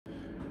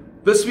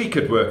This week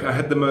at work, I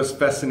had the most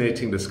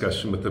fascinating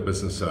discussion with a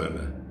business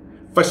owner.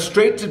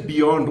 Frustrated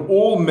beyond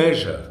all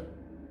measure,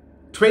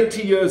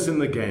 20 years in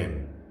the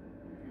game.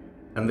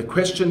 And the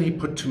question he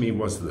put to me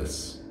was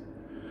this: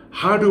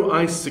 how do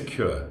I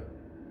secure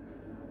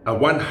a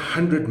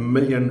 100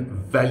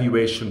 million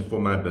valuation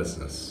for my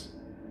business?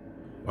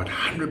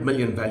 100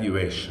 million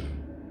valuation.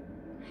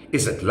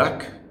 Is it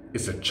luck?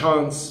 Is it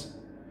chance?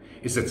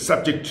 Is it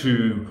subject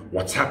to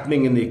what's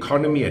happening in the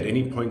economy at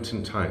any point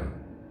in time?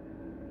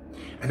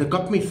 And it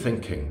got me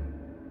thinking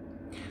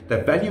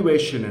that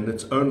valuation in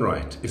its own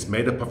right is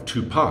made up of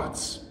two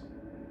parts.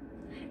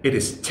 It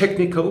is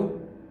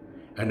technical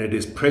and it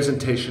is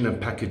presentation and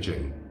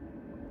packaging.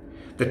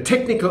 The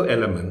technical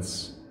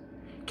elements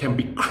can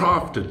be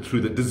crafted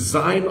through the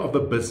design of a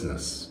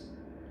business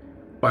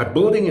by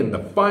building in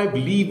the 5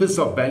 levers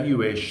of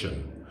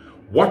valuation.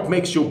 What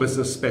makes your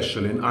business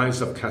special in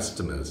eyes of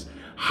customers?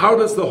 How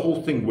does the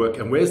whole thing work,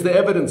 and where's the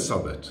evidence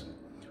of it?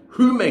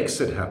 Who makes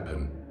it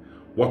happen?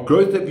 What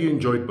growth have you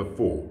enjoyed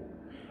before?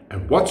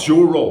 And what's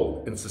your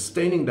role in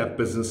sustaining that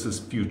business's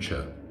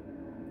future?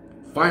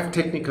 5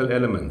 technical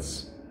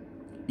elements,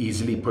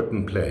 easily put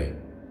in play.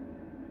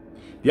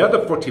 The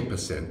other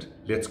 40%,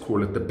 let's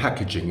call it the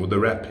packaging or the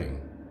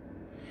wrapping,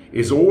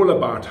 is all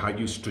about how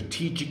you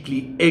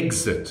strategically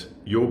exit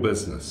your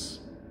business.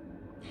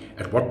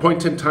 At what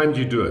point in time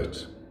do you do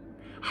it?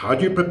 How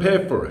do you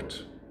prepare for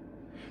it?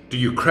 Do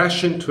you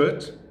crash into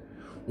it?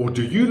 Or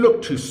do you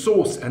look to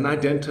source and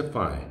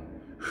identify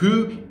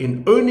who,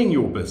 in owning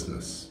your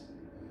business,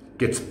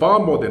 gets far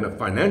more than a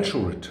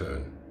financial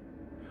return?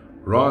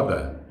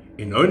 Rather,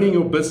 in owning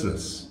your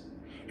business,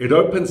 it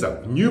opens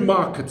up new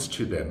markets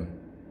to them.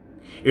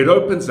 It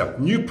opens up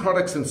new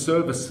products and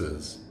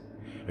services.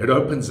 It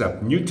opens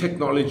up new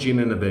technology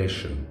and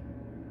innovation.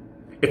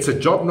 It's a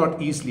job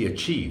not easily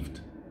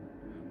achieved,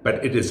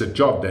 but it is a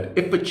job that,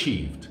 if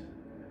achieved,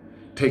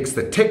 takes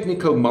the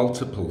technical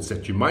multiples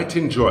that you might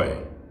enjoy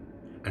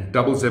and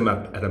doubles them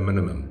up at a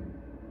minimum.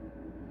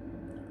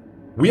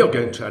 We are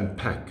going to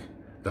unpack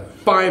the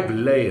 5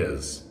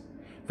 layers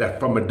that,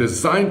 from a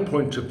design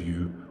point of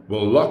view,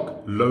 will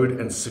lock, load,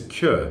 and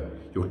secure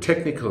your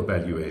technical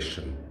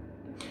valuation.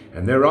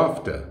 And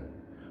thereafter,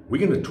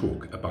 we're going to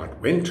talk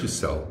about when to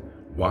sell,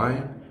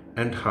 why,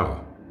 and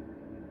how.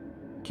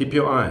 Keep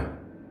your eye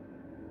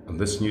on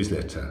this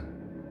newsletter.